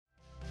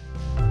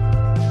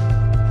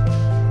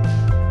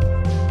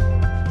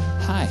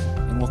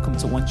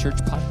to One Church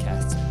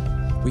Podcast.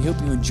 We hope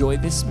you enjoy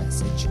this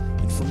message,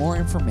 and for more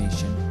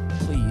information,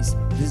 please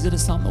visit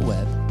us on the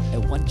web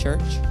at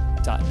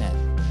onechurch.net.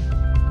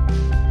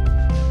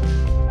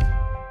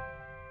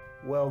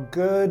 Well,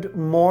 good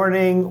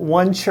morning,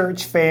 One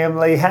Church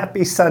family.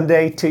 Happy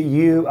Sunday to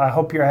you. I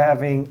hope you're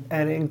having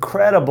an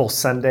incredible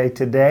Sunday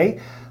today,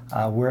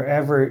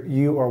 wherever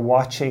you are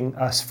watching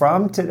us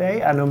from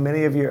today. I know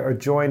many of you are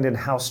joined in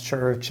house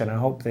church, and I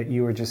hope that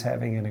you are just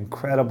having an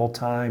incredible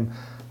time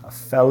of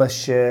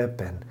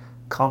fellowship and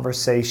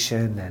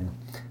conversation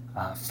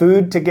and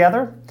food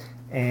together.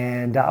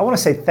 And I want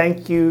to say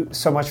thank you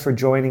so much for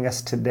joining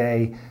us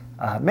today,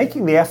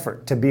 making the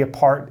effort to be a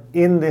part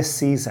in this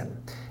season.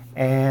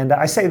 And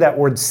I say that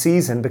word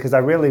season because I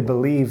really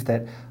believe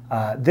that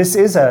this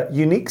is a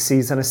unique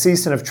season, a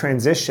season of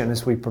transition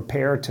as we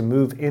prepare to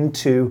move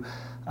into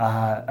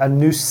a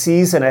new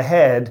season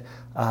ahead,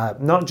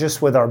 not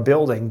just with our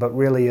building, but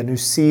really a new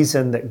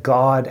season that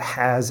God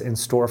has in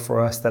store for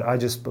us that I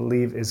just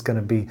believe is going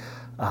to be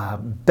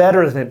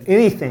better than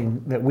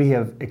anything that we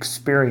have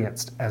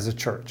experienced as a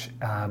church.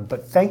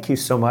 But thank you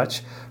so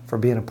much for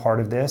being a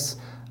part of this.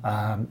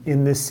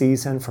 In this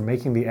season, for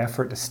making the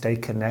effort to stay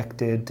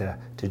connected,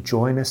 to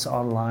join us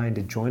online,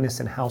 to join us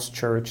in house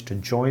church, to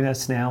join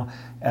us now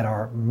at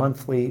our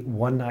monthly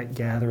one-night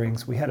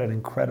gatherings. We had an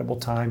incredible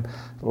time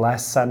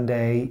last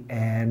Sunday,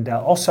 and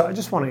also I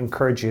just want to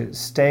encourage you,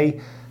 stay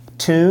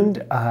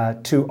tuned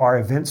to our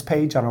events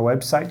page on our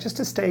website, just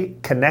to stay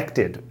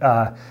connected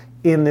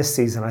in this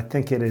season. I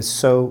think it is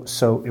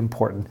so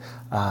important.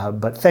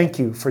 But thank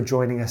you for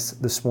joining us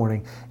this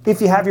morning. If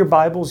you have your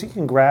Bibles, you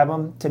can grab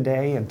them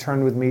today and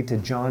turn with me to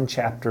John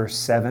chapter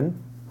 7.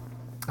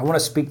 I want to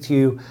speak to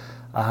you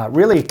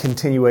really a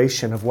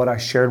continuation of what I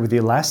shared with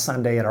you last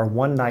Sunday at our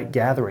one-night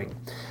gathering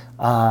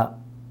on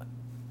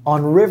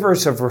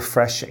rivers of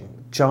refreshing.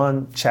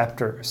 John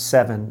chapter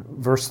 7,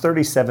 verse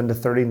 37 to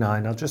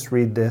 39. I'll just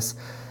read this. It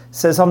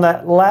says, "On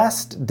that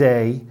last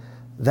day,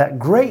 that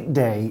great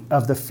day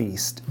of the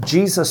feast,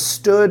 Jesus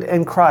stood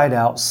and cried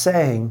out,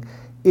 saying,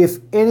 'If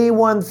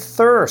anyone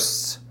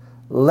thirsts,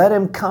 let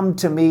him come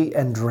to me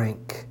and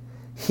drink.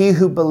 He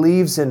who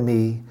believes in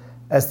me,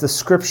 as the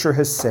scripture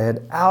has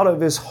said, out of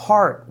his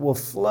heart will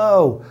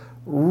flow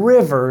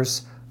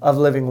rivers of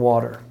living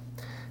water.'"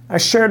 I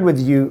shared with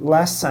you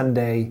last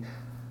Sunday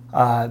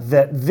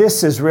that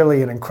this is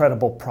really an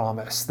incredible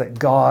promise that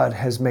God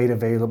has made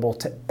available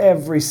to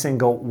every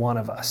single one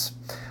of us.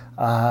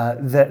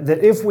 That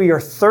if we are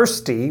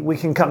thirsty, we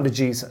can come to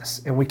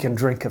Jesus and we can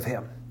drink of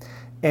him.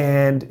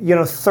 And, you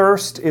know,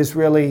 thirst is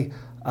really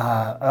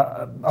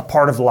a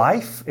part of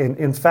life.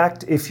 In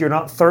fact, if you're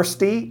not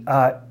thirsty,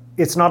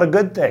 it's not a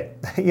good thing.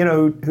 You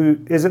know, who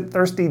isn't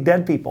thirsty?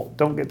 Dead people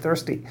don't get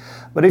thirsty.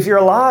 But if you're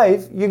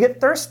alive, you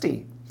get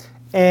thirsty.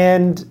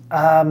 And,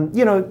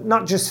 you know,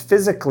 not just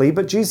physically,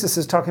 but Jesus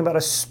is talking about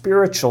a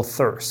spiritual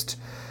thirst.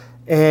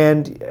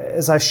 And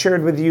as I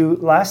shared with you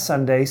last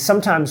Sunday,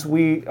 sometimes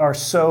we are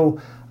so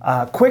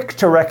quick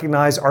to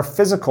recognize our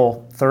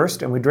physical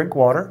thirst and we drink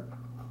water.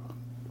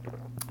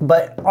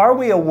 But are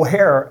we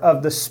aware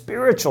of the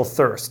spiritual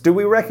thirst? Do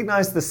we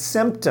recognize the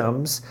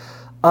symptoms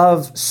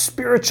of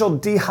spiritual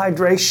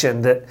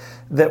dehydration,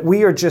 that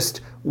we are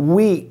just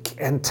weak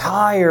and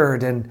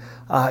tired and,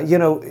 you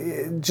know,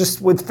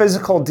 just with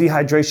physical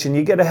dehydration,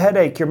 you get a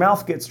headache, your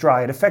mouth gets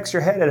dry, it affects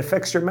your head, it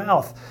affects your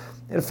mouth.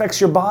 It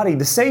affects your body.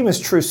 The same is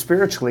true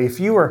spiritually. If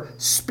you are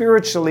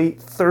spiritually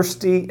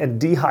thirsty and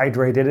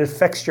dehydrated, it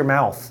affects your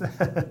mouth.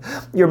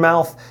 Your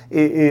mouth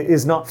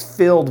is not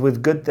filled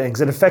with good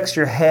things. It affects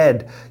your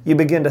head. You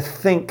begin to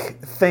think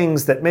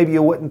things that maybe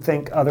you wouldn't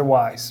think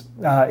otherwise.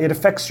 It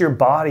affects your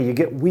body. You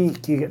get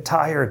weak. You get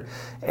tired.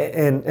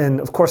 And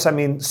of course, I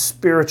mean,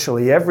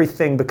 spiritually,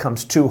 everything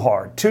becomes too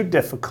hard, too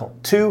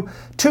difficult, too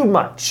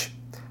much.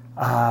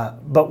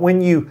 But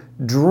when you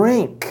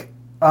drink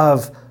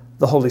of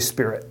the Holy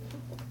Spirit,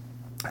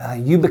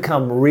 you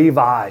become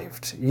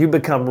revived, you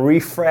become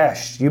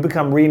refreshed, you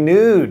become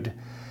renewed.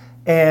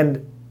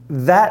 And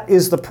that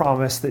is the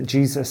promise that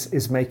Jesus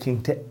is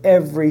making to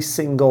every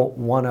single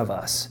one of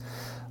us.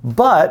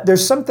 But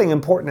there's something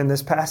important in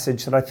this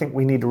passage that I think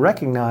we need to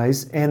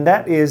recognize, and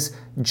that is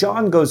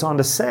John goes on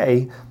to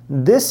say,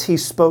 "This he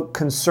spoke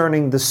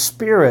concerning the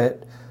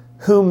Spirit,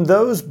 whom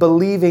those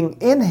believing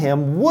in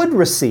him would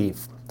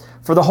receive.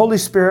 For the Holy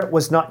Spirit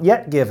was not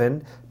yet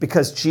given,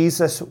 because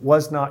Jesus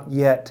was not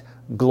yet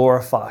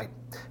glorified."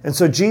 And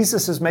so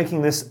Jesus is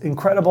making this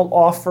incredible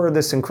offer,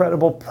 this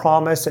incredible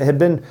promise. It had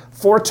been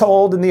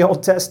foretold in the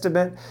Old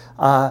Testament.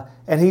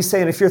 And he's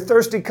saying, if you're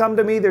thirsty, come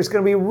to me. There's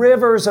going to be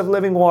rivers of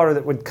living water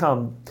that would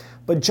come.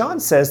 But John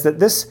says that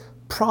this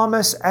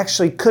promise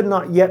actually could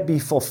not yet be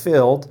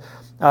fulfilled.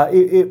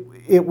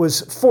 It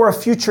was for a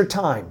future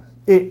time.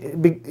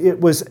 It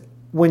was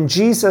when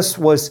Jesus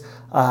was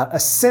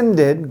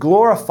ascended,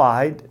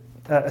 glorified,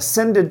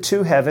 ascended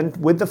to heaven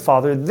with the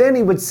Father, then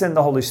he would send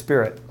the Holy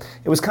Spirit.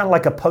 It was kind of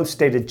like a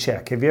post-dated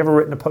check. Have you ever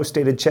written a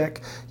post-dated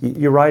check?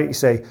 You write it, you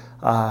say,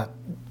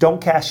 don't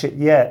cash it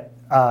yet.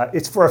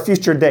 it's for a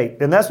future date.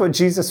 And that's what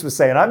Jesus was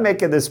saying. I'm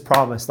making this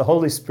promise, the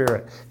Holy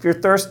Spirit. If you're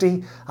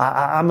thirsty,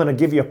 I'm going to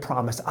give you a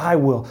promise. I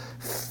will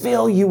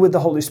fill you with the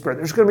Holy Spirit.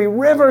 There's going to be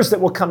rivers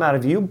that will come out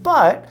of you,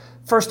 but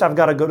first I've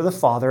got to go to the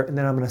Father, and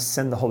then I'm going to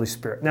send the Holy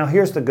Spirit. Now,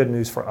 here's the good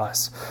news for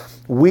us.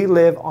 We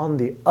live on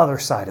the other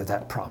side of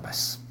that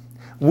promise.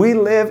 We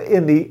live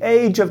in the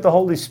age of the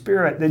Holy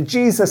Spirit, that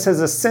Jesus has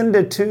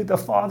ascended to the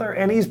Father,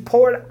 and He's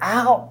poured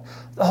out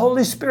the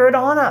Holy Spirit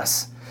on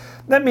us.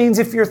 That means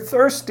if you're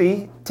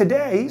thirsty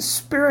today,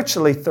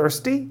 spiritually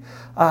thirsty,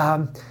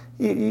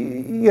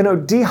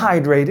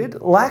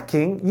 dehydrated,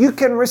 lacking, you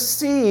can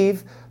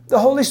receive the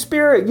Holy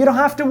Spirit. You don't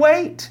have to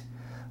wait.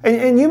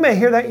 And you may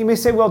hear that. You may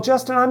say, well,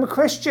 Justin, I'm a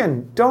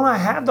Christian. Don't I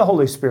have the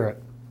Holy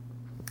Spirit?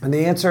 And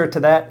the answer to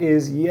that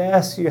is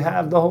yes, you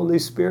have the Holy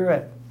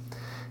Spirit.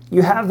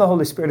 You have the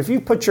Holy Spirit. If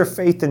you put your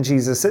faith in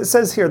Jesus, it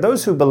says here,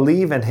 those who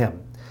believe in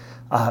Him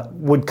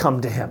would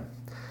come to Him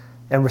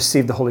and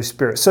receive the Holy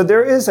Spirit. So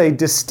there is a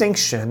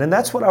distinction, and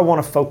that's what I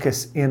want to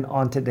focus in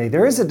on today.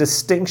 There is a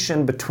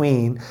distinction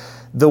between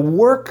the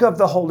work of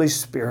the Holy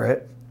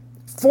Spirit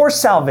for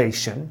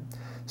salvation,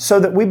 so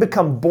that we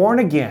become born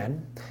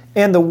again,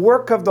 and the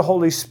work of the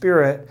Holy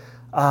Spirit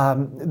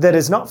that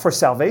is not for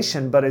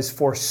salvation, but is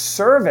for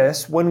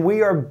service when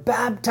we are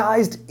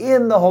baptized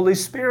in the Holy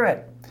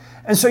Spirit.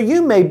 And so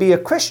you may be a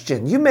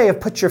Christian. You may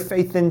have put your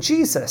faith in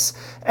Jesus,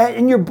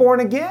 and you're born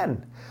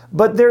again.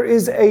 But there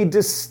is a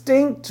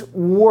distinct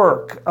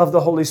work of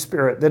the Holy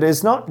Spirit that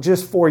is not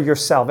just for your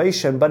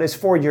salvation, but is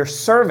for your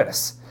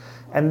service.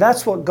 And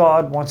that's what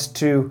God wants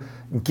to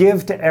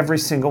give to every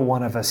single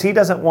one of us. He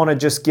doesn't want to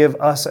just give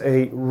us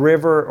a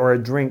river or a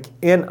drink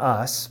in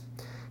us.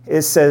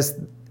 It says,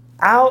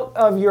 out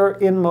of your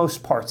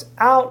inmost parts,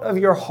 out of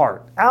your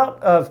heart,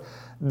 out of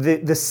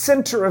the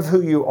center of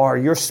who you are,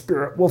 your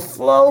spirit will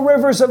flow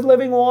rivers of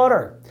living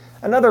water.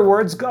 In other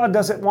words, God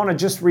doesn't want to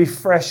just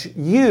refresh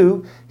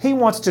you. He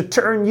wants to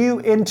turn you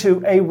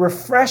into a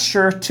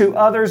refresher to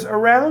others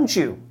around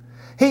you.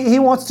 He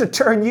wants to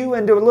turn you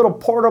into a little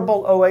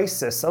portable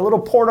oasis, a little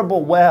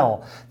portable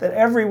well, that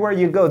everywhere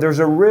you go, there's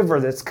a river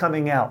that's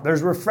coming out.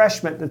 There's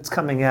refreshment that's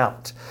coming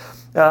out.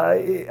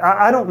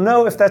 I don't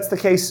know if that's the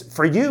case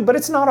for you, but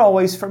it's not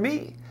always for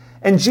me.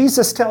 And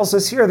Jesus tells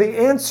us here, the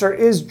answer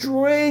is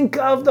drink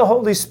of the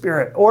Holy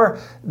Spirit, or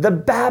the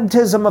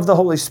baptism of the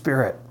Holy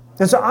Spirit.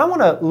 And so I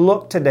want to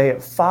look today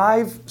at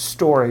 5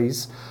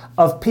 stories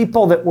of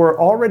people that were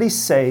already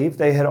saved.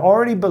 They had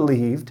already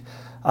believed.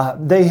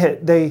 They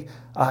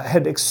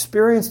had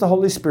experienced the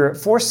Holy Spirit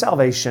for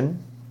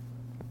salvation,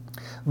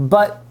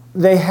 but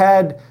they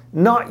had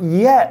not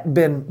yet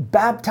been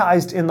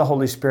baptized in the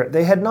Holy Spirit.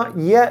 They had not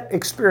yet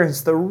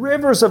experienced the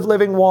rivers of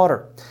living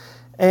water.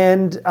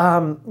 And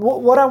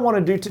what I want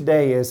to do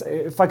today is,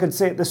 if I could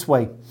say it this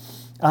way,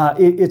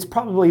 it's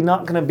probably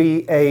not going to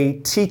be a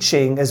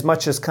teaching as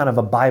much as kind of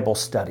a Bible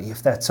study,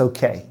 if that's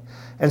okay.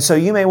 And so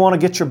you may want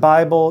to get your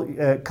Bible,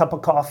 a cup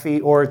of coffee,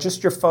 or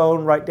just your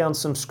phone, write down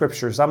some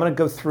scriptures. I'm going to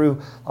go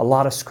through a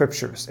lot of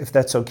scriptures, if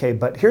that's okay.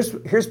 But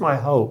here's my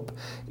hope,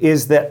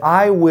 is that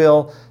I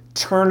will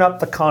turn up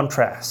the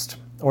contrast,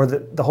 or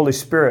the Holy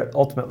Spirit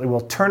ultimately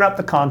will turn up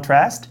the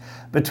contrast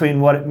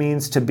between what it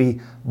means to be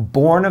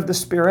born of the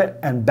Spirit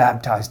and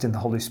baptized in the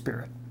Holy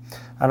Spirit.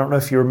 I don't know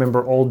if you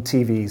remember old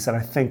TVs, and I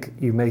think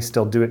you may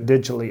still do it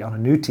digitally on a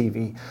new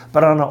TV.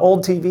 But on an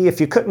old TV, if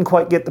you couldn't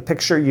quite get the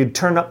picture, you'd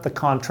turn up the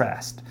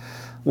contrast.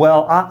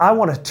 Well, I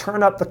want to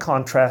turn up the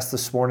contrast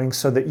this morning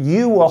so that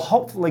you will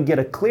hopefully get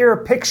a clearer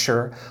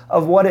picture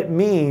of what it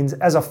means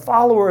as a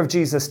follower of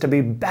Jesus to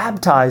be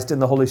baptized in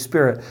the Holy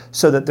Spirit,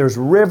 so that there's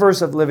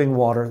rivers of living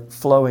water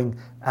flowing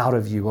out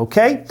of you,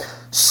 okay?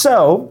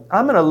 So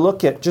I'm going to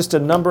look at just a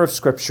number of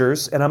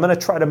scriptures, and I'm going to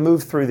try to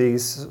move through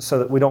these so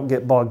that we don't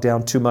get bogged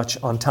down too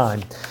much on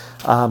time.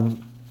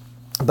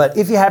 But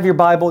if you have your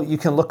Bible, you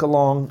can look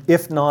along.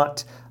 If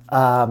not,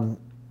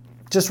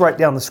 just write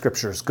down the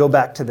scriptures, go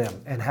back to them,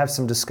 and have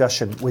some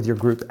discussion with your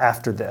group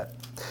after that.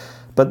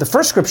 But the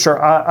first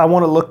scripture I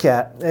want to look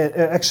at,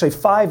 actually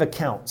 5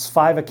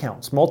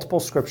 accounts,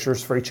 multiple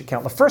scriptures for each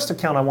account. The first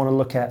account I want to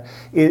look at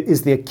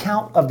is the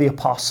account of the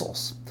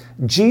apostles.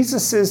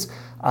 Jesus's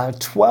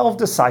 12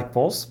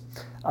 disciples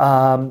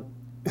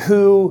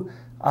who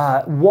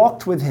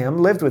walked with him,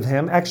 lived with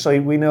him. Actually,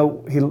 we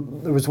know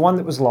there was one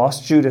that was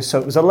lost, Judas, so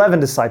it was 11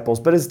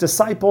 disciples, but his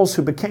disciples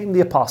who became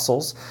the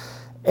apostles.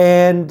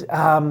 And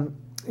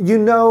you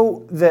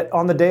know that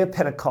on the day of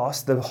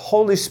Pentecost, the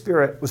Holy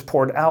Spirit was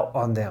poured out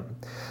on them.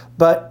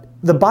 But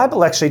the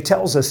Bible actually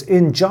tells us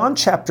in John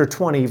chapter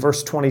 20,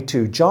 verse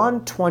 22,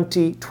 John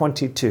 20,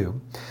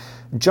 22,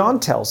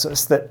 John tells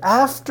us that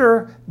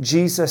after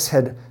Jesus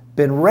had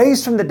been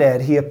raised from the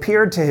dead, he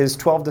appeared to his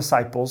 12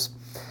 disciples.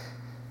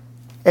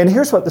 And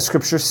here's what the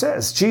scripture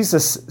says.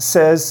 Jesus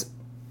says,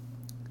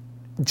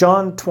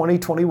 John 20,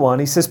 21,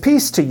 he says,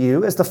 "Peace to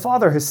you, as the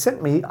Father has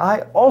sent me, I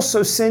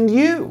also send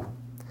you."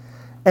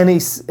 And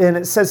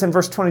it says in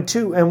verse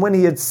 22, "And when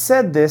he had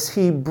said this,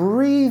 he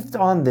breathed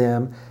on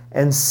them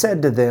and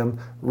said to them,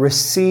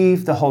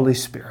 'Receive the Holy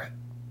Spirit.'"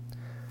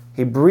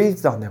 He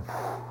breathed on them,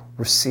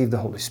 receive the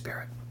Holy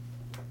Spirit.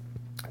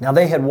 Now,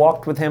 they had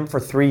walked with him for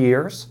 3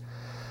 years,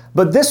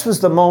 but this was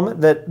the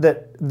moment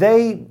that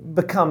they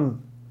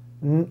become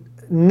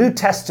New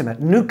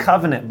Testament, New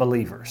Covenant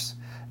believers.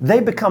 They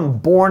become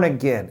born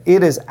again.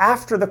 It is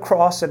after the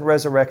cross and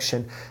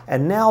resurrection,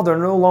 and now they're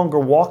no longer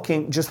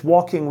just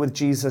walking with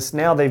Jesus.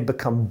 Now they've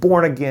become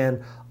born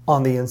again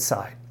on the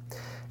inside.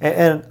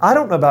 And I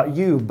don't know about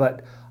you,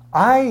 but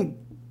I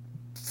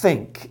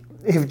think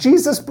if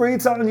Jesus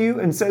breathes on you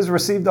and says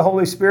receive the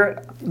Holy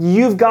Spirit,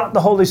 you've got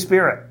the Holy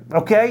Spirit,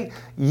 okay?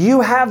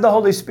 You have the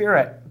Holy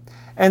Spirit.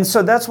 And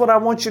so that's what I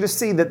want you to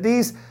see, that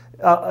these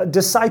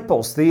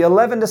disciples, the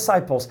 11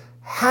 disciples,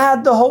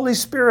 had the Holy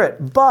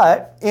Spirit.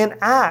 But in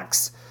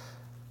Acts,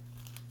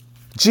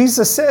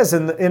 Jesus says,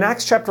 in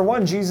Acts chapter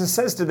 1, Jesus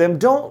says to them,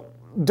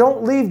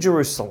 don't leave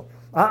Jerusalem.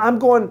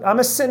 I'm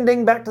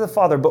ascending back to the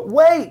Father, but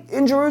wait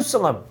in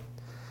Jerusalem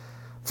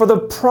for the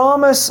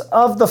promise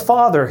of the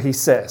Father, he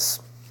says.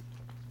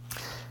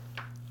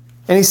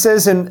 And he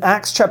says in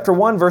Acts chapter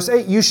 1, verse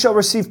 8, you shall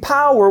receive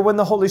power when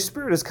the Holy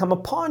Spirit has come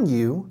upon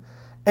you,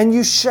 and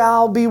you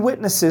shall be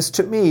witnesses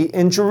to me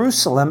in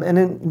Jerusalem and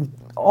in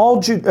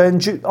all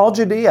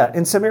Judea,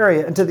 in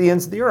Samaria, and to the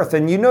ends of the earth.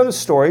 And you know the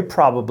story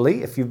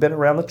probably, if you've been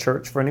around the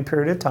church for any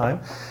period of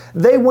time.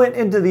 They went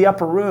into the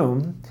upper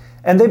room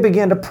and they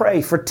began to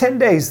pray. For 10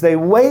 days they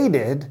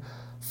waited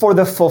for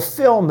the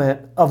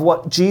fulfillment of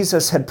what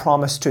Jesus had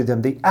promised to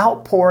them, the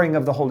outpouring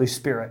of the Holy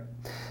Spirit.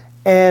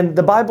 And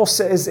the Bible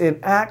says in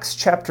Acts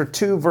chapter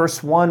 2,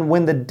 verse 1,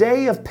 when the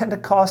day of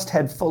Pentecost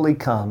had fully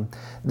come,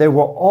 they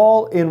were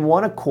all in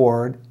one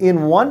accord,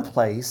 in one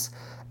place,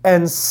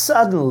 and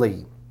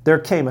suddenly there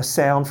came a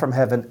sound from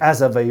heaven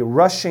as of a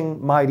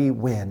rushing mighty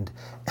wind,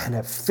 and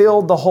it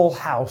filled the whole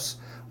house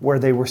where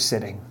they were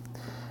sitting.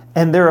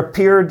 And there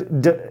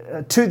appeared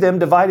to them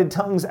divided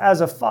tongues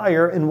as of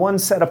fire, and one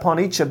sat upon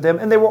each of them.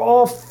 And they were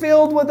all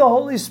filled with the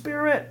Holy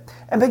Spirit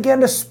and began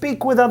to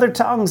speak with other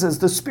tongues as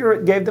the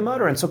Spirit gave them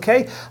utterance.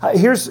 Okay,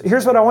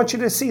 here's what I want you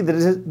to see,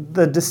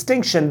 the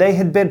distinction. They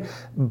had been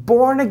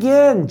born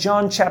again.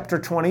 John chapter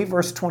 20,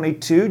 verse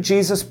 22,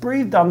 Jesus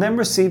breathed on them,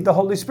 received the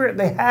Holy Spirit.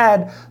 They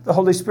had the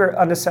Holy Spirit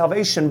unto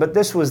salvation, but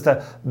this was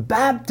the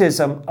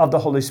baptism of the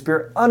Holy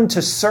Spirit unto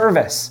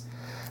service.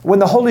 When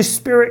the Holy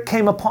Spirit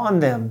came upon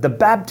them, the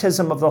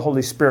baptism of the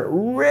Holy Spirit,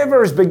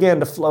 rivers began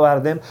to flow out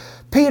of them.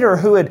 Peter,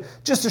 who had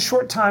just a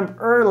short time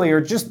earlier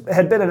just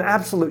had been an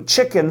absolute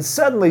chicken,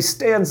 suddenly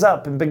stands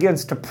up and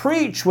begins to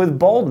preach with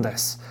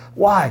boldness.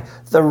 Why?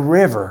 The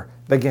river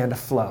began to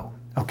flow.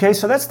 Okay,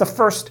 so that's the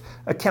first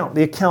account,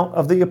 the account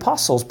of the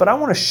apostles. But I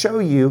want to show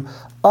you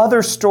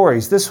other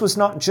stories. This was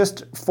not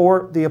just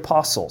for the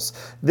apostles.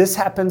 This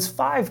happens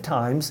 5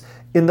 times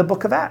in the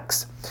book of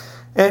Acts.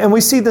 And we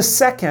see the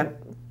second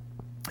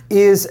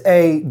is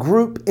a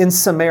group in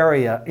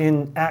Samaria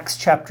in Acts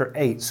chapter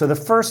 8. So the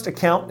first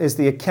account is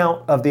the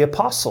account of the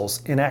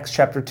apostles in Acts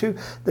chapter 2.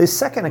 The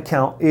second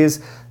account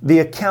is the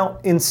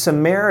account in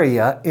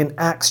Samaria in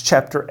Acts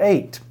chapter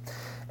 8.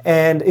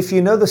 And if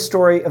you know the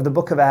story of the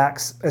book of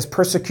Acts, as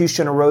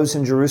persecution arose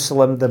in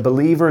Jerusalem, the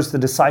believers, the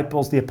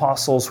disciples, the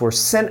apostles were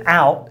sent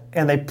out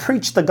and they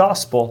preached the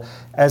gospel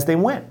as they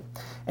went.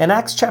 And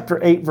Acts chapter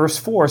 8 verse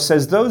 4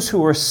 says, those who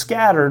were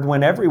scattered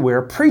went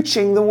everywhere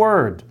preaching the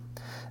word.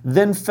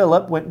 Then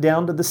Philip went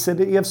down to the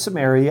city of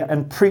Samaria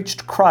and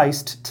preached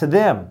Christ to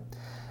them.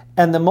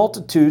 And the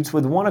multitudes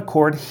with one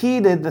accord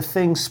heeded the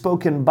things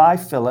spoken by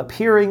Philip,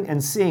 hearing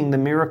and seeing the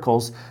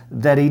miracles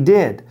that he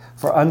did.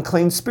 For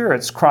unclean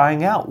spirits,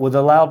 crying out with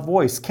a loud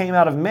voice, came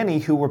out of many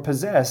who were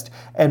possessed,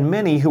 and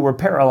many who were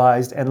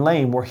paralyzed and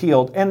lame were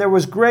healed. And there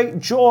was great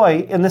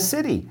joy in the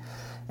city.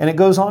 And it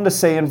goes on to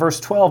say in verse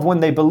 12, when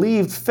they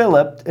believed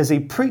Philip as he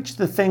preached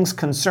the things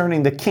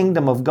concerning the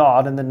kingdom of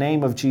God in the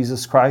name of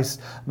Jesus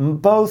Christ,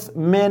 both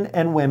men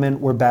and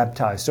women were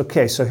baptized.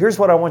 Okay, so here's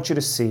what I want you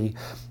to see.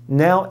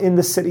 Now in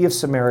the city of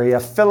Samaria,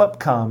 Philip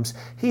comes.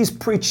 He's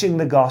preaching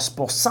the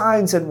gospel.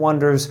 Signs and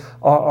wonders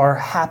are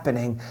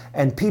happening,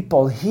 and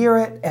people hear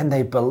it and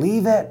they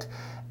believe it.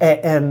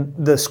 And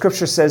the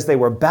scripture says they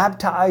were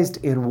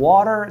baptized in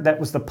water. That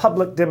was the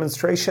public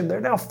demonstration.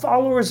 They're now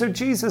followers of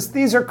Jesus.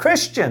 These are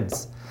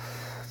Christians.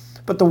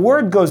 But the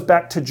word goes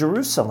back to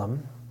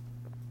Jerusalem.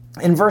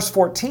 In verse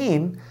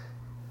 14,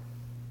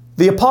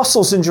 the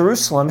apostles in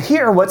Jerusalem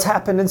hear what's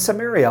happened in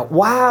Samaria.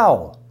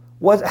 Wow!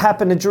 What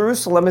happened in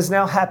Jerusalem is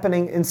now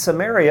happening in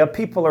Samaria.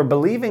 People are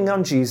believing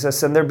on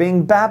Jesus and they're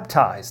being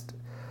baptized.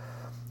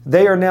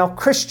 They are now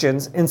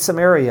Christians in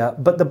Samaria.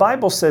 But the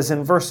Bible says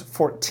in verse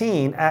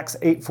 14, Acts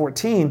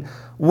 8:14,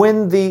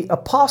 when the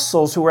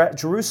apostles who were at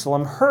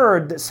Jerusalem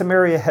heard that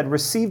Samaria had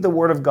received the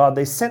word of God,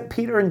 they sent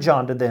Peter and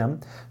John to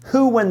them,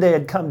 who, when they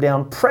had come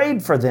down,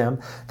 prayed for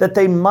them that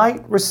they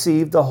might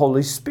receive the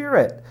Holy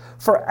Spirit.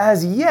 For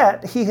as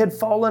yet he had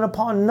fallen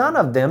upon none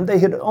of them. They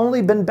had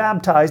only been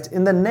baptized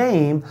in the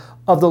name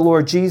of the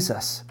Lord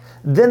Jesus.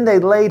 Then they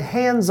laid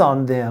hands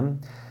on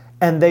them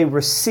and they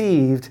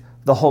received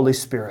the Holy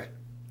Spirit.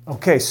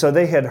 Okay, so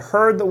they had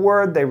heard the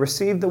word, they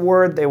received the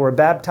word, they were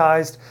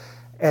baptized,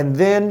 And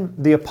then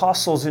the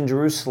apostles in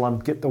Jerusalem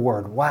get the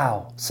word,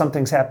 wow,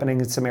 something's happening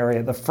in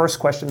Samaria. The first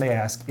question they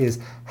ask is,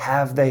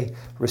 have they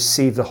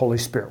received the Holy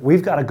Spirit?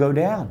 We've got to go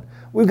down.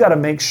 We've got to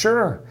make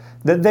sure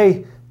that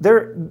they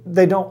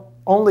don't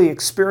only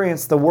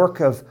experience the work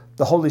of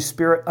the Holy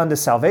Spirit unto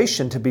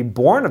salvation, to be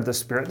born of the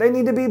Spirit. They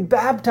need to be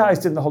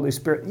baptized in the Holy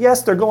Spirit.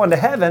 Yes, they're going to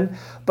heaven,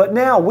 but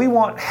now we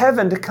want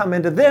heaven to come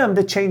into them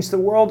to change the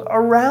world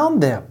around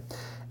them.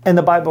 And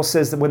the Bible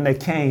says that when they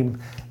came,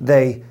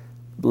 they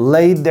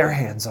laid their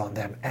hands on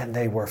them and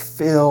they were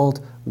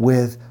filled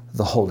with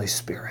the Holy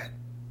Spirit.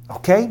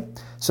 Okay?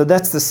 So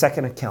that's the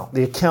second account,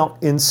 the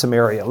account in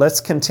Samaria. Let's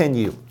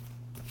continue.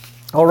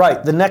 All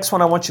right, the next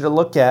one I want you to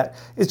look at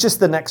is just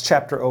the next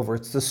chapter over.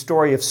 It's the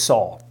story of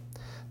Saul.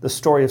 The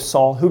story of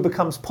Saul, who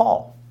becomes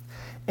Paul.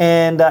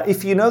 And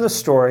if you know the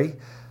story,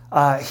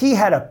 he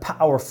had a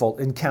powerful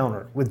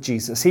encounter with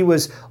Jesus. He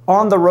was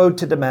on the road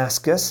to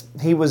Damascus.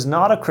 He was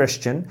not a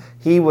Christian.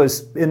 He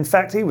was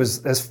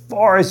as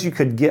far as you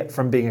could get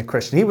from being a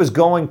Christian. He was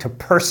going to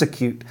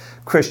persecute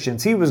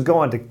Christians. He was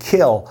going to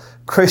kill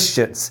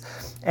Christians.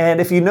 And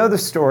if you know the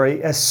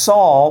story, as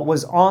Saul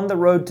was on the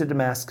road to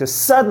Damascus,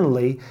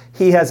 suddenly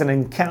he has an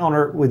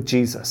encounter with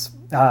Jesus.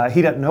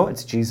 He doesn't know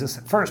it's Jesus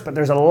at first, but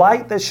there's a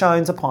light that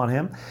shines upon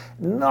him,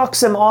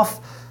 knocks him off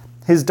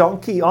his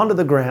donkey onto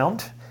the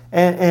ground.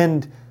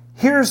 And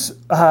here's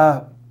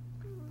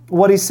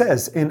what he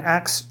says in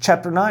Acts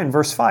chapter 9,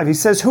 verse 5. He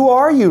says, "Who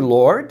are you,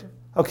 Lord?"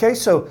 Okay,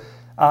 so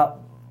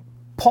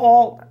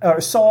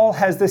Saul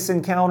has this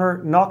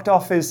encounter, knocked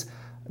off his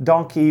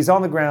donkey, he's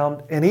on the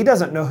ground, and he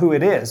doesn't know who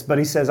it is, but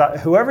he says,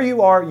 "Whoever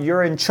you are,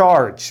 you're in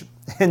charge."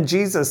 And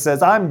Jesus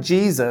says, "I'm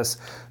Jesus,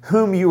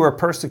 whom you are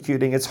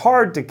persecuting." It's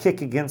hard to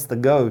kick against the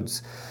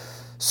goads.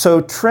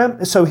 So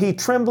he,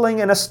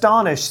 trembling and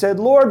astonished, said,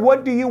 "Lord,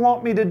 what do you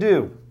want me to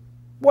do?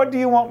 What do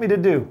you want me to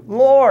do?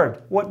 Lord,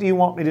 what do you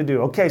want me to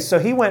do?" Okay, so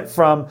he went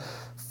from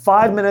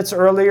 5 minutes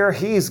earlier,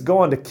 he's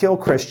going to kill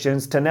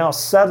Christians, to now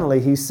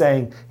suddenly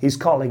he's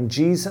calling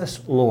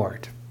Jesus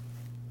Lord.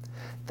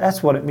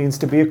 That's what it means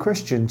to be a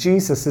Christian.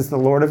 Jesus is the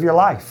Lord of your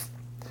life.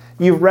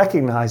 You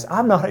recognize,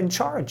 I'm not in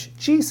charge.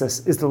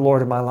 Jesus is the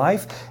Lord of my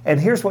life. And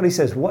here's what he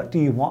says, "What do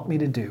you want me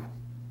to do?"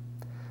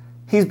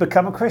 He's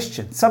become a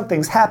Christian.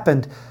 Something's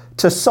happened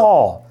to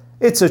Saul.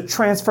 It's a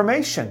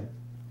transformation.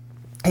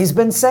 He's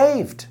been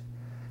saved.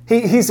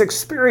 He's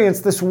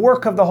experienced this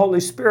work of the Holy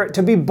Spirit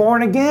to be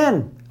born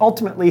again.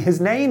 Ultimately, his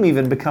name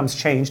even becomes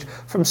changed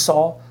from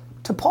Saul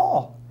to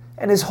Paul.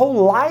 And his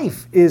whole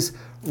life is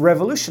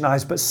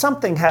revolutionized, but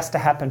something has to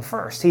happen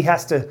first. He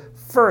has to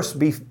first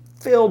be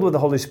filled with the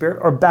Holy Spirit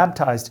or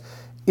baptized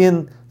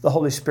in the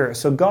Holy Spirit.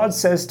 So God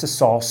says to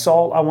Saul,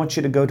 "Saul, I want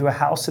you to go to a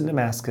house in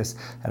Damascus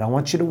and I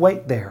want you to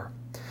wait there.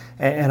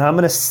 And I'm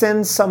going to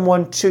send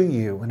someone to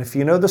you." And if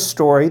you know the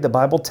story, the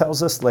Bible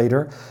tells us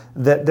later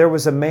that there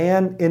was a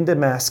man in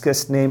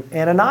Damascus named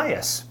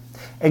Ananias.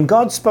 And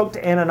God spoke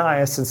to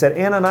Ananias and said,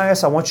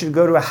 "Ananias, I want you to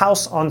go to a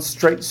house on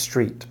Straight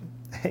Street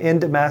in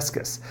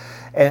Damascus.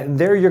 And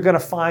there you're going to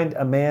find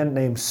a man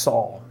named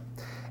Saul."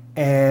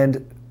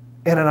 And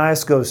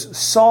Ananias goes,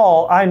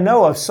 "Saul, I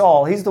know of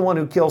Saul. He's the one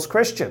who kills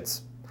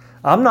Christians.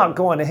 I'm not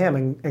going to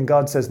him." And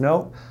God says,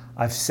 "No,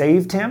 I've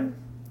saved him.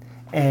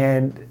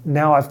 And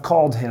now I've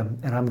called him,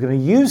 and I'm going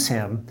to use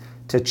him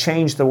to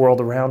change the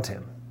world around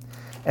him."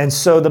 And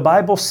so the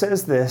Bible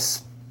says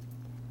this,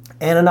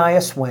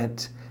 Ananias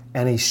went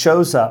and he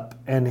shows up.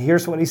 And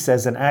here's what he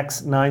says in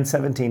Acts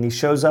 9:17. He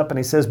shows up and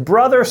he says,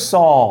 "Brother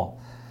Saul."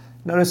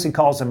 Notice he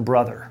calls him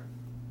brother.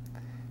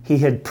 He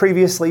had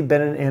previously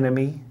been an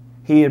enemy.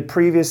 He had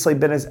previously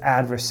been his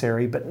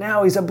adversary, but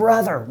now he's a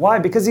brother. Why?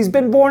 Because he's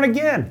been born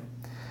again.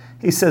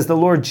 He says, "The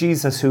Lord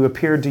Jesus, who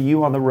appeared to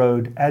you on the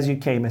road as you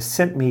came, has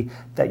sent me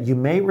that you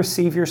may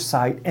receive your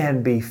sight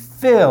and be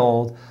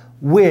filled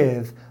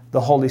with the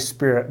Holy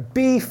Spirit."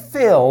 Be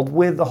filled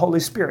with the Holy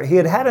Spirit. He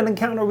had had an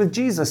encounter with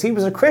Jesus. He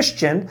was a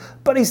Christian,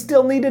 but he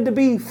still needed to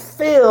be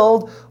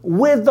filled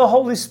with the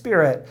Holy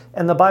Spirit.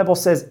 And the Bible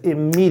says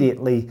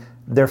immediately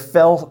there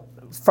fell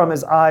from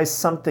his eyes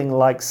something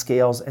like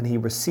scales, and he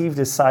received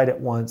his sight at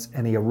once,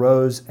 and he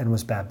arose and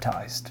was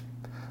baptized.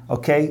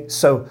 Okay,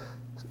 so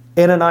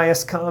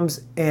Ananias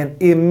comes, and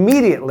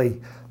immediately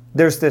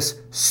there's this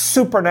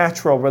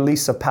supernatural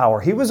release of power.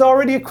 He was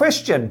already a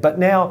Christian, but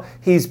now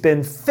he's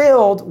been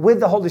filled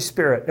with the Holy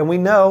Spirit. And we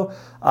know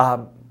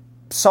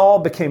Saul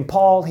became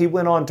Paul. He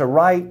went on to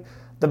write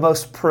the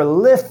most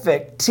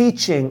prolific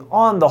teaching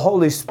on the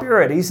Holy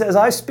Spirit. He says,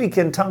 "I speak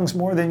in tongues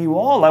more than you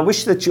all. I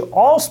wish that you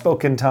all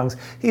spoke in tongues."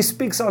 He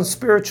speaks on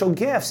spiritual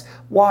gifts.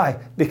 Why?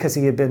 Because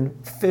he had been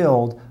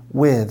filled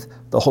with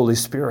the Holy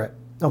Spirit.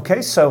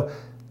 Okay, so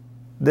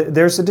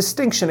there's a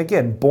distinction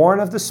again, born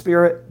of the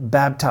Spirit,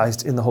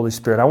 baptized in the Holy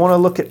Spirit. I want to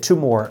look at two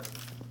more.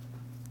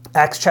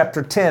 Acts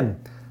chapter 10,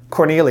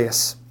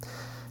 Cornelius.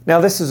 Now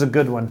this is a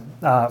good one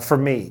for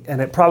me, and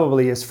it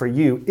probably is for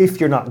you if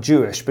you're not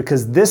Jewish,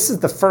 because this is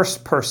the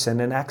first person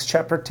in Acts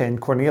chapter 10,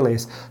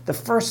 Cornelius, the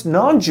first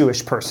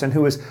non-Jewish person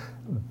who was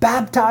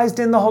baptized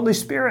in the Holy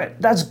Spirit.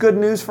 That's good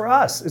news for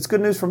us. It's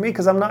good news for me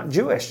because I'm not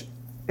Jewish.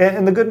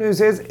 And the good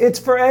news is it's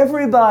for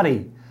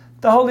everybody.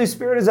 The Holy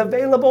Spirit is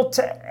available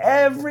to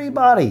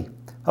everybody.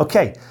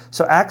 Okay,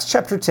 so Acts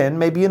chapter 10,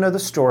 maybe you know the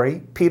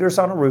story. Peter's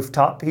on a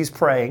rooftop, he's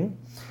praying,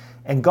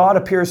 and God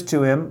appears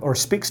to him or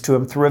speaks to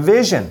him through a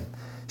vision.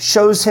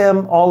 Shows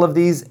him all of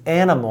these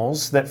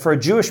animals that for a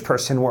Jewish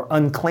person were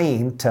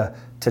unclean to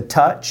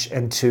touch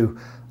and to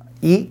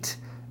eat.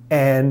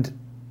 And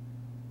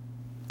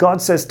God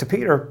says to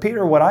Peter,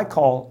 Peter, what I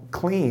call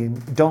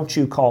clean, don't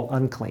you call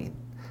unclean.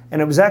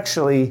 And it was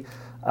actually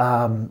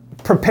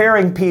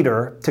preparing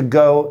Peter to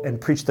go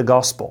and preach the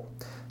gospel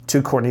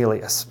to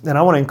Cornelius. And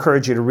I want to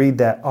encourage you to read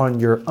that on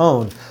your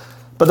own.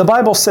 But the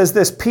Bible says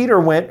this, Peter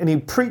went and he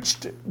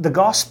preached the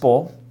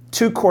gospel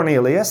to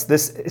Cornelius,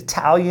 this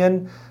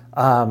Italian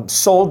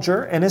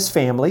soldier and his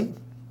family.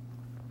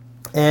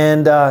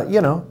 And,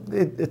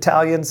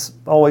 Italians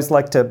always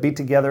like to be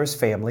together as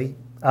family.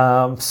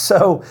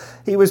 So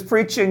he was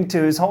preaching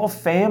to his whole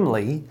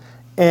family.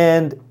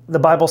 And the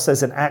Bible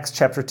says in Acts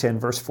chapter 10,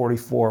 verse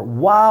 44,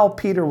 while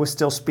Peter was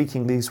still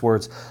speaking these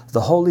words,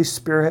 the Holy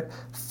Spirit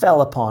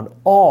fell upon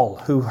all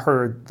who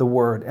heard the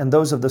word, and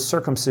those of the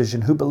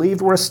circumcision who believed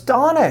were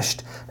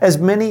astonished, as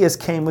many as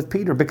came with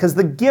Peter, because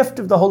the gift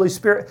of the Holy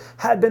Spirit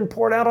had been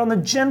poured out on the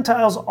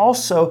Gentiles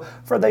also,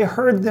 for they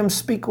heard them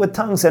speak with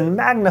tongues and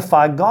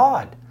magnify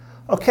God.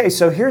 Okay,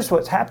 so here's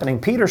what's happening.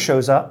 Peter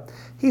shows up.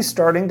 He's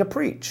starting to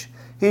preach.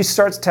 He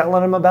starts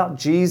telling them about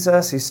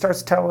Jesus. He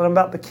starts telling them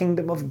about the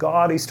kingdom of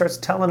God. He starts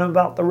telling them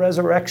about the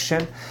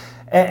resurrection.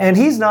 And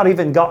he's not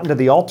even gotten to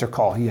the altar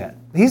call yet.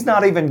 He's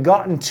not even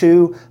gotten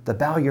to the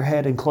bow your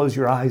head and close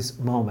your eyes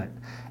moment.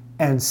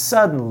 And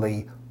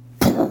suddenly,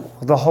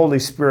 the Holy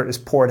Spirit is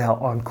poured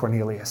out on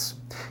Cornelius.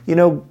 You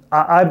know,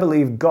 I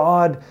believe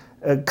God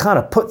kind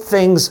of put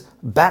things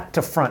back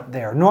to front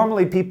there.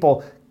 Normally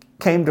people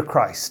came to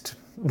Christ.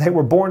 They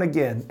were born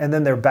again, and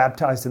then they're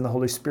baptized in the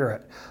Holy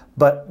Spirit.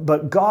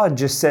 But God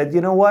just said,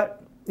 you know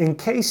what? In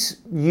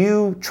case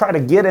you try to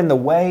get in the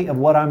way of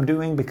what I'm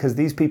doing because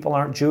these people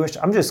aren't Jewish,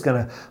 I'm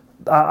going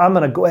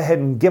to go ahead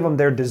and give them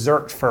their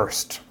dessert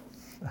first.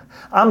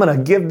 I'm going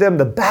to give them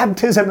the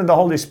baptism in the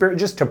Holy Spirit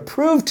just to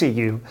prove to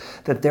you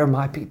that they're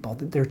my people,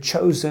 that they're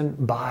chosen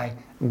by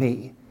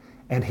me.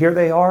 And here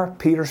they are,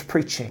 Peter's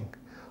preaching.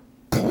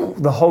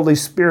 The Holy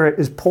Spirit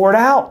is poured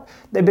out.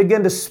 They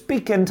begin to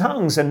speak in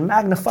tongues and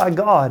magnify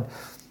God.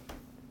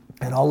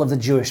 And all of the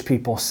Jewish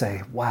people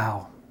say,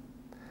 wow,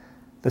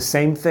 the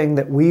same thing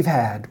that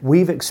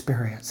we've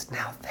experienced,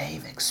 now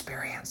they've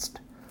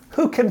experienced.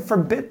 Who can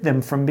forbid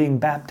them from being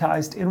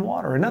baptized in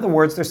water? In other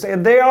words, they're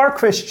saying they are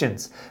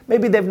Christians.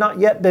 Maybe they've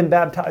not yet been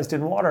baptized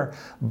in water,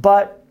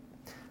 but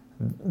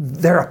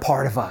they're a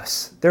part of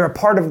us. They're a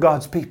part of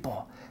God's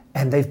people.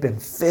 And they've been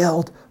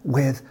filled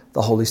with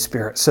the Holy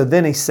Spirit. So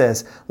then he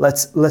says,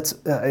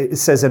 it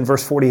says in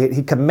verse 48,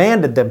 he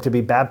commanded them to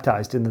be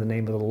baptized in the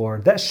name of the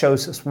Lord. That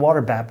shows us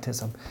water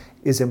baptism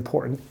is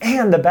important,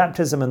 and the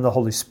baptism in the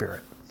Holy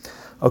Spirit.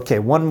 Okay,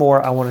 one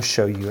more I want to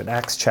show you in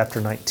Acts chapter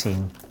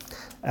 19.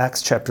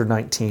 Acts chapter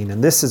 19,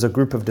 and this is a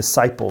group of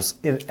disciples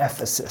in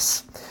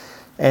Ephesus.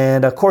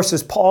 And of course,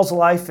 as Paul's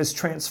life is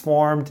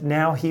transformed,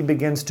 now he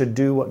begins to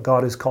do what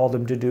God has called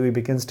him to do. He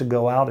begins to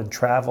go out and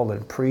travel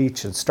and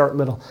preach and start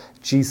little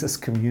Jesus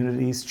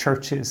communities,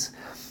 churches.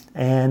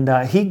 And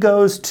he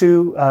goes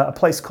to a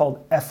place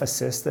called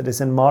Ephesus that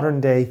is in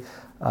modern day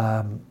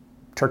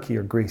Turkey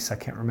or Greece. I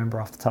can't remember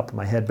off the top of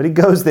my head, but he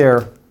goes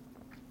there.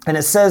 And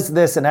it says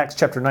this in Acts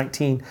chapter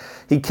 19,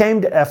 he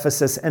came to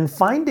Ephesus, and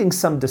finding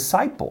some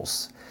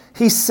disciples,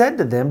 he said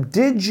to them,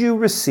 did you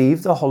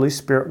receive the Holy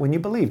Spirit when you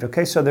believed?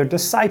 Okay, so they're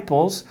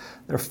disciples,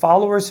 they're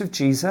followers of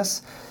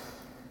Jesus.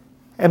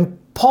 And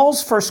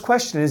Paul's first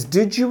question is,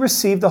 did you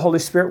receive the Holy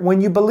Spirit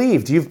when you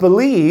believed? You've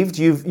believed,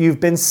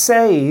 you've been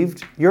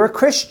saved, you're a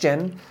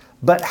Christian,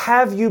 but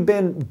have you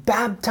been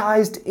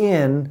baptized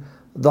in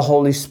the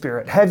Holy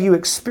Spirit? Have you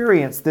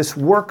experienced this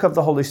work of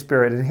the Holy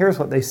Spirit? And here's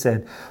what they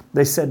said.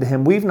 They said to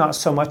him, we've not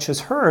so much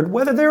as heard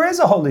whether there is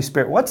a Holy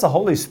Spirit. What's the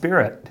Holy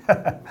Spirit?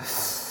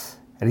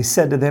 And he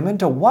said to them,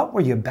 into what were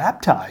you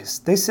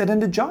baptized? They said,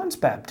 into John's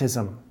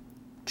baptism.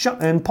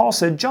 And Paul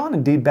said, John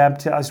indeed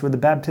baptized with the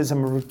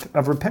baptism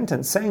of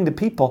repentance, saying to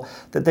people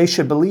that they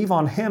should believe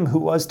on him who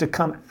was to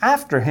come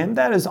after him,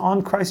 that is,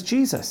 on Christ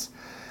Jesus.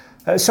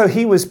 So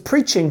he was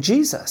preaching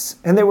Jesus,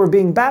 and they were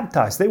being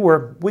baptized.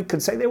 We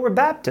could say they were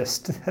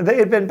Baptist. They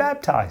had been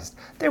baptized.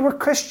 They were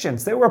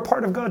Christians. They were a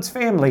part of God's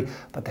family,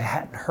 but they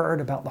hadn't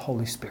heard about the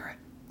Holy Spirit.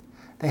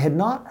 They had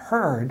not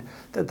heard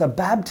that the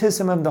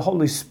baptism of the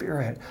Holy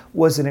Spirit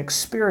was an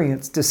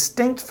experience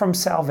distinct from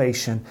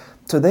salvation.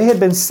 So they had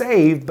been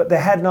saved, but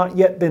they had not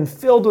yet been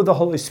filled with the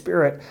Holy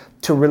Spirit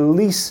to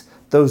release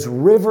those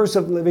rivers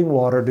of living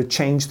water to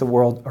change the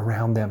world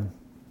around them.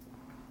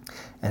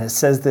 And it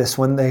says this,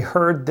 when they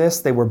heard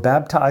this, they were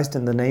baptized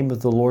in the name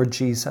of the Lord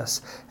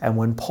Jesus. And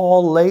when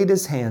Paul laid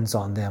his hands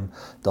on them,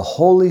 the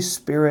Holy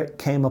Spirit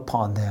came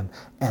upon them,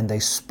 and they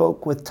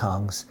spoke with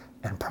tongues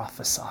and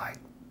prophesied.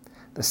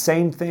 The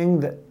same thing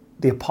that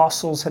the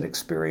apostles had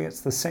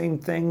experienced, the same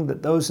thing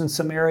that those in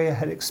Samaria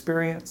had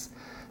experienced,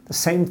 the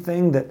same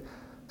thing that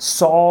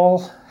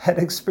Saul had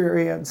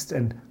experienced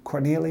and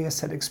Cornelius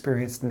had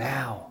experienced.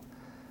 Now,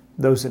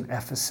 those in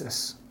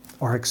Ephesus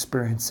are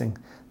experiencing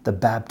the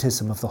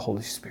baptism of the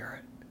Holy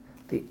Spirit,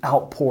 the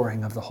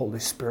outpouring of the Holy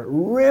Spirit,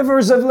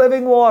 rivers of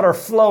living water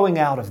flowing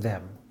out of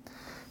them.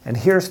 And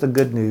here's the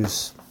good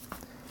news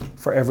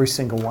for every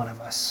single one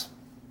of us.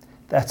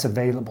 That's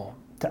available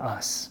to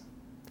us.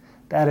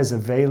 That is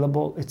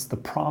available. It's the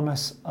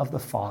promise of the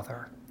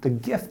Father, the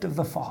gift of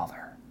the Father.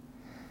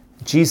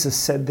 Jesus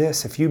said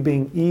this, if you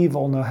being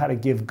evil know how to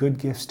give good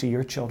gifts to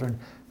your children,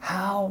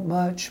 how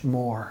much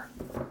more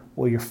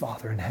will your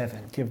Father in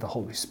heaven give the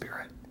Holy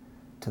Spirit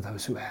to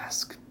those who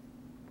ask?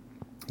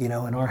 You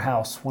know, in our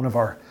house, one of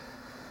our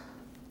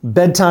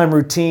bedtime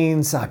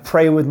routines, I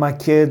pray with my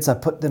kids, I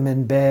put them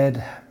in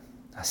bed,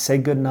 I say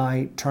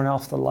goodnight, turn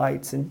off the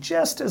lights, and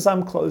just as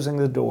I'm closing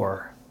the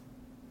door,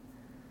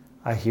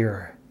 I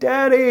hear,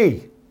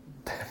 Daddy,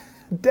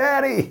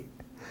 Daddy,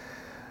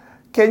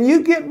 can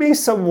you get me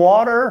some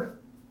water?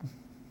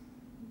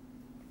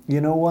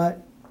 You know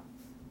what?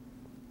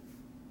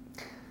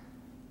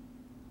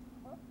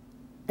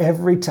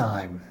 Every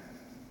time,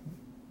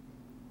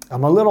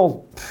 I'm a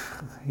little,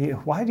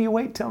 why do you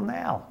wait till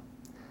now?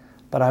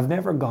 But I've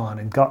never gone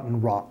and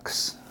gotten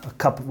rocks, a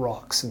cup of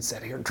rocks, and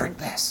said, here, drink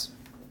this.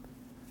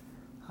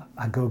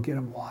 I go get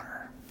them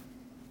water.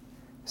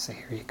 Say,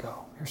 here you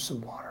go. Here's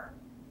some water.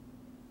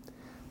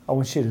 I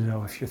want you to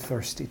know if you're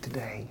thirsty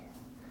today,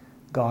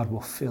 God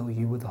will fill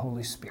you with the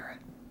Holy Spirit.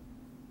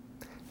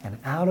 And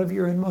out of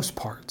your inmost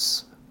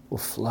parts will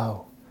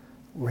flow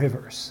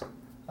rivers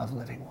of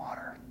living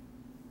water.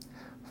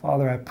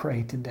 Father, I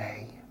pray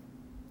today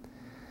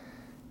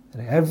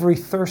that every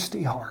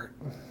thirsty heart,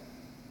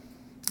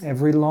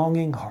 every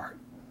longing heart,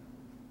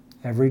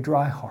 every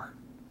dry heart,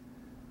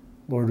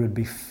 Lord, would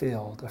be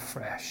filled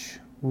afresh.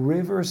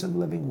 Rivers of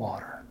living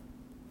water.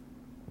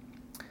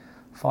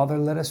 Father,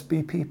 let us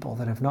be people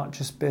that have not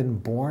just been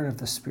born of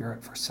the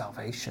Spirit for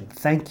salvation.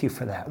 Thank you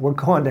for that. We're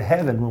going to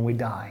heaven when we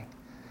die.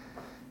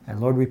 And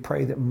Lord, we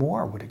pray that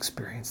more would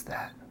experience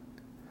that.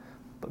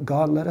 But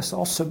God, let us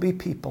also be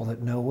people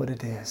that know what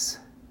it is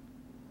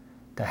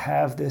to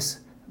have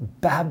this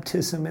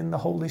baptism in the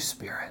Holy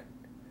Spirit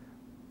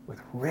with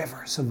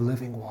rivers of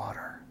living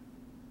water.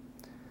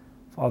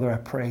 Father, I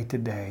pray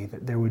today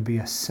that there would be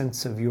a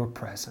sense of your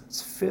presence.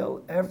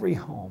 Fill every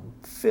home,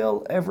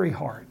 fill every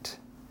heart,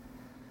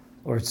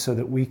 Lord, so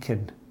that we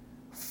can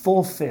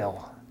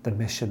fulfill the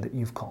mission that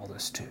you've called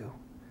us to.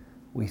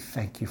 We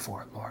thank you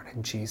for it, Lord,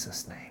 in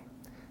Jesus' name.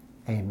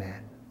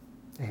 Amen.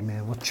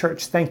 Amen. Well,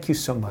 church, thank you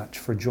so much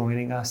for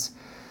joining us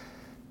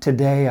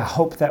today. I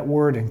hope that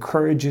word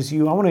encourages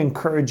you. I want to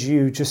encourage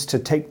you just to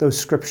take those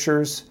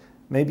scriptures.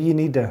 Maybe you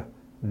need to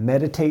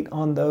meditate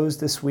on those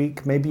this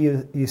week. Maybe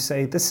you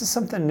say, this is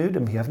something new to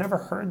me. I've never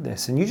heard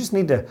this. And you just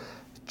need to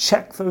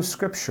check those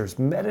scriptures,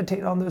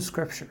 meditate on those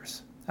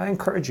scriptures. I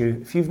encourage you,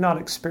 if you've not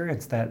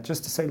experienced that,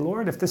 just to say,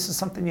 Lord, if this is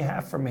something you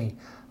have for me,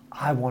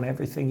 I want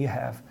everything you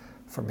have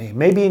for me.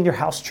 Maybe in your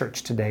house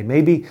church today,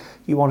 maybe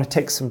you want to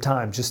take some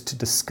time just to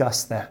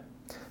discuss that.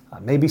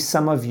 Maybe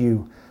some of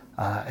you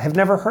have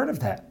never heard of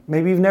that.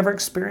 Maybe you've never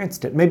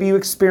experienced it. Maybe you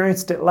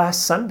experienced it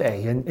last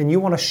Sunday and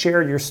you want to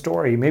share your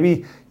story.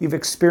 Maybe you've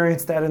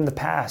experienced that in the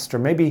past, or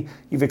maybe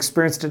you've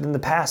experienced it in the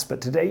past, but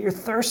today you're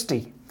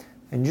thirsty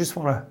and you just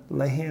want to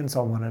lay hands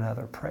on one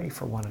another, pray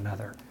for one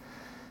another.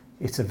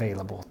 It's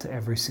available to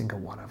every single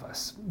one of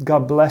us.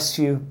 God bless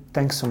you.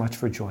 Thanks so much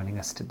for joining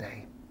us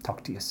today.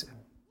 Talk to you soon.